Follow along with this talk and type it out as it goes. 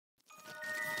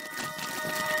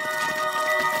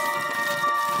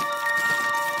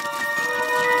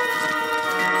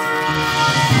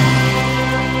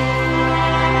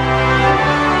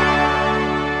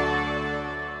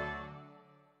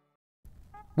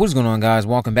What's going on, guys?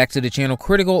 Welcome back to the channel.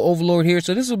 Critical Overlord here.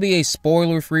 So this will be a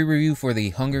spoiler-free review for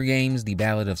The Hunger Games, The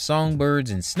Ballad of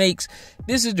Songbirds and Snakes.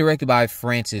 This is directed by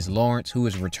Francis Lawrence, who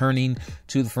is returning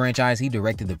to the franchise. He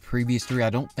directed the previous three.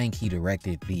 I don't think he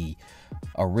directed the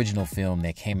original film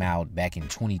that came out back in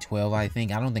 2012, I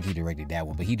think. I don't think he directed that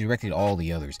one, but he directed all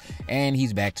the others. And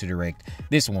he's back to direct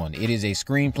this one. It is a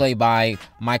screenplay by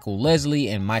Michael Leslie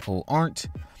and Michael Arndt.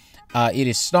 It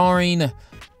is starring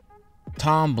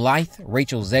Tom Blythe,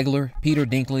 Rachel Zegler, Peter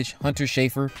Dinklage, Hunter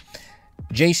Schafer,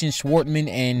 Jason Schwartzman,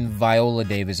 and Viola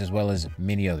Davis, as well as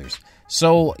many others.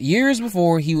 So, years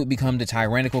before he would become the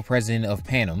tyrannical president of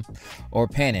Panem,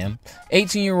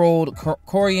 18-year-old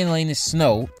Coriolanus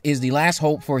Snow is the last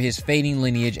hope for his fading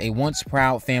lineage, a once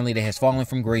proud family that has fallen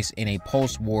from grace in a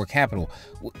post-war capital.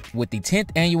 With the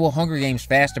 10th annual Hunger Games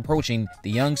fast approaching,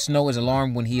 the young Snow is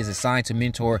alarmed when he is assigned to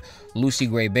mentor Lucy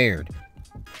Gray Baird,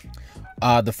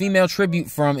 the female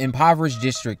tribute from impoverished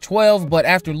District 12, but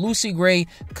after Lucy Gray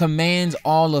commands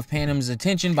all of Panem's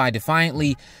attention by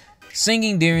defiantly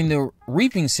singing during the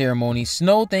reaping ceremony,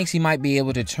 Snow thinks he might be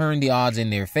able to turn the odds in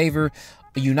their favor.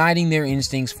 Uniting their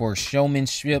instincts for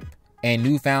showmanship and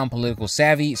newfound political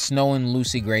savvy, Snow and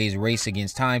Lucy Gray's race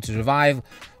against time to survive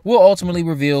will ultimately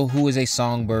reveal who is a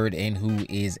songbird and who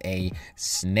is a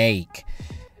snake.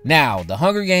 Now, The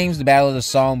Hunger Games, The Ballad of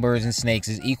Songbirds and Snakes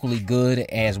is equally good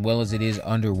as well as it is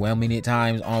underwhelming at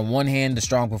times. On one hand, the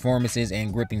strong performances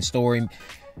and gripping story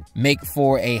make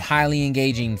for a highly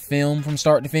engaging film from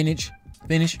start to finish.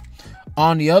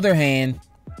 On the other hand,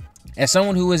 as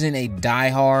someone who isn't a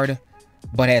diehard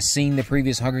but has seen the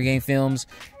previous Hunger Game films,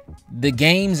 the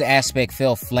games aspect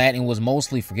fell flat and was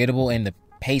mostly forgettable, and the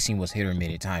pacing was hit or miss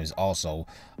at times also.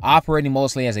 Operating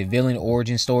mostly as a villain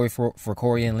origin story for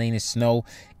Coriolanus Snow,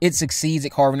 it succeeds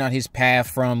at carving out his path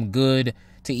from good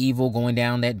to evil, going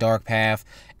down that dark path,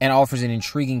 and offers an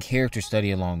intriguing character study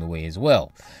along the way as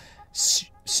well.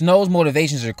 Snow's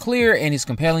motivations are clear, and his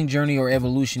compelling journey, or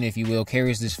evolution if you will,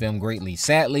 carries this film greatly.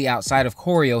 Sadly, outside of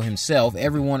Corio himself,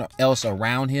 everyone else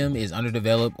around him is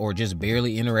underdeveloped or just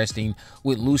barely interesting,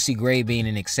 with Lucy Gray being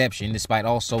an exception, despite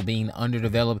also being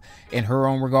underdeveloped in her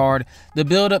own regard. The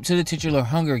build-up to the titular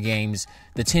Hunger Games,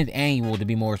 the 10th annual to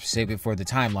be more specific for the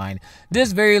timeline,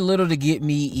 does very little to get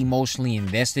me emotionally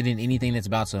invested in anything that's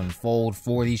about to unfold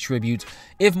for these tributes.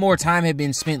 If more time had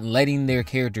been spent letting their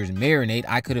characters marinate,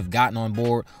 I could have gotten on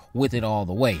board with it all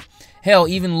the way. Hell,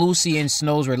 even Lucy and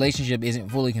Snow's relationship isn't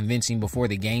fully convincing before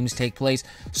the games take place,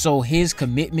 so his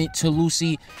commitment to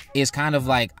Lucy is kind of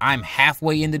like, I'm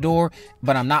halfway in the door,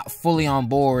 but I'm not fully on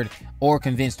board or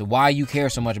convinced why you care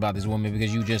so much about this woman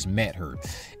because you just met her.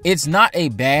 It's not a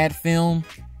bad film,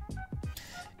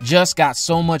 just got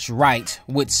so much right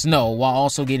with Snow while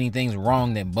also getting things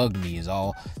wrong that bugged me is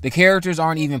all. The characters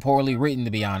aren't even poorly written,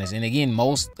 to be honest, and again,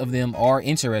 most of them are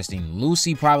interesting.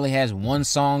 Lucy probably has one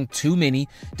song too many,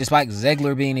 despite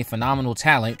Zegler being a phenomenal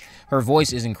talent. Her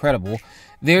voice is incredible.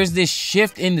 There's this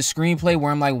shift in the screenplay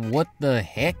where I'm like, what the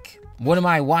heck? What am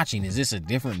I watching? Is this a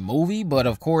different movie? But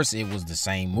of course it was the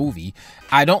same movie.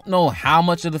 I don't know how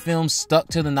much of the film stuck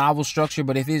to the novel structure,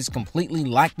 but if it's completely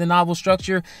like the novel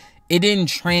structure, it didn't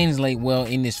translate well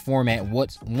in this format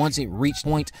once it reached the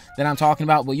point that I'm talking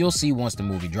about, but you'll see once the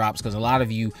movie drops, because a lot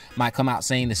of you might come out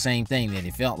saying the same thing, that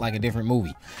it felt like a different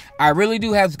movie. I really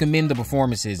do have to commend the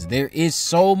performances. There is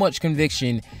so much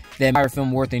conviction that makes a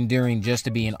film worth enduring just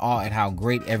to be in awe at how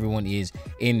great everyone is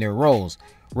in their roles.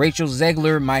 Rachel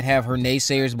Zegler might have her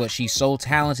naysayers, but she's so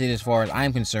talented as far as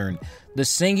I'm concerned. The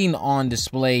singing on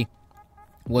display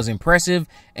was impressive,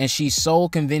 and she's so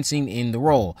convincing in the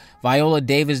role. Viola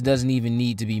Davis doesn't even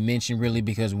need to be mentioned, really,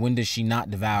 because when does she not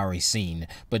devour a scene?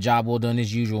 But job well done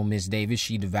as usual, Miss Davis.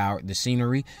 She devoured the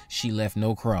scenery. She left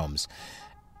no crumbs.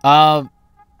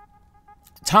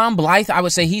 Tom Blythe, I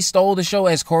would say he stole the show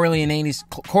as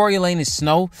Coriolanus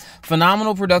Snow.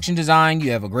 Phenomenal production design.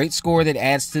 You have a great score that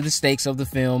adds to the stakes of the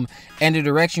film, and the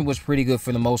direction was pretty good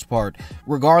for the most part.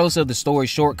 Regardless of the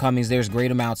story's shortcomings, there's great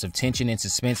amounts of tension and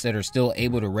suspense that are still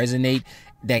able to resonate,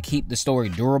 that keep the story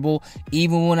durable,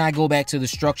 even when I go back to the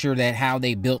structure that how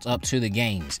they built up to the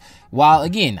games. While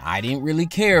again, I didn't really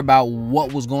care about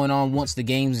what was going on once the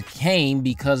games came,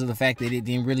 because of the fact that it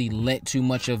didn't really let too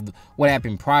much of what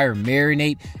happened prior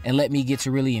marinate and let me get to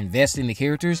really invest in the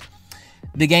characters.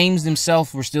 The games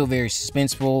themselves were still very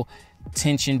suspenseful,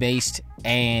 tension-based,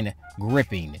 and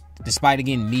gripping, despite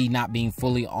again me not being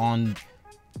fully on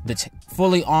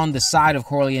the side of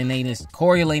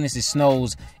Coriolanus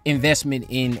Snow's investment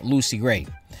in Lucy Gray.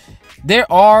 There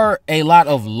are a lot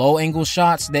of low angle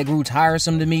shots that grew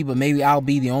tiresome to me, but maybe I'll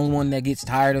be the only one that gets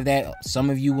tired of that. Some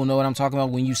of you will know what I'm talking about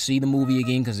when you see the movie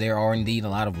again, because there are indeed a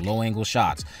lot of low angle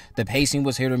shots. The pacing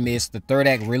was hit or miss. The third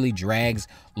act really drags.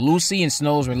 Lucy and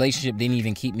Snow's relationship didn't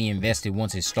even keep me invested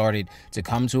once it started to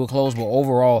come to a close, but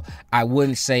overall, I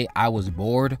wouldn't say I was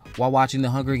bored while watching The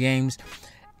Hunger Games.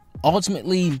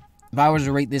 Ultimately, if I was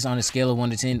to rate this on a scale of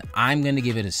 1 to 10, I'm going to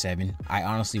give it a 7. I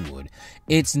honestly would.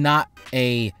 It's not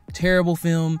a terrible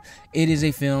film. It is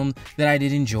a film that I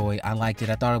did enjoy. I liked it.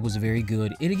 I thought it was very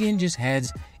good. It, again, just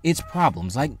has its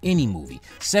problems, like any movie.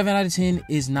 7 out of 10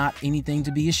 is not anything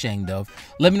to be ashamed of.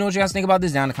 Let me know what you guys think about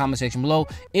this down in the comment section below.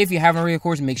 If you haven't already, of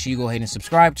course, make sure you go ahead and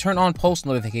subscribe. Turn on post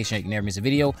notification so you can never miss a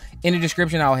video. In the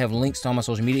description, I'll have links to all my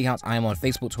social media accounts. I am on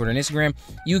Facebook, Twitter, and Instagram.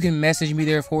 You can message me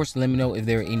there, of course, to let me know if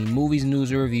there are any movies,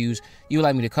 news, or reviews you would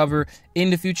like me to cover in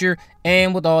the future.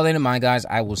 And with all that in mind, guys,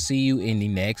 I will see you in the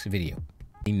next video.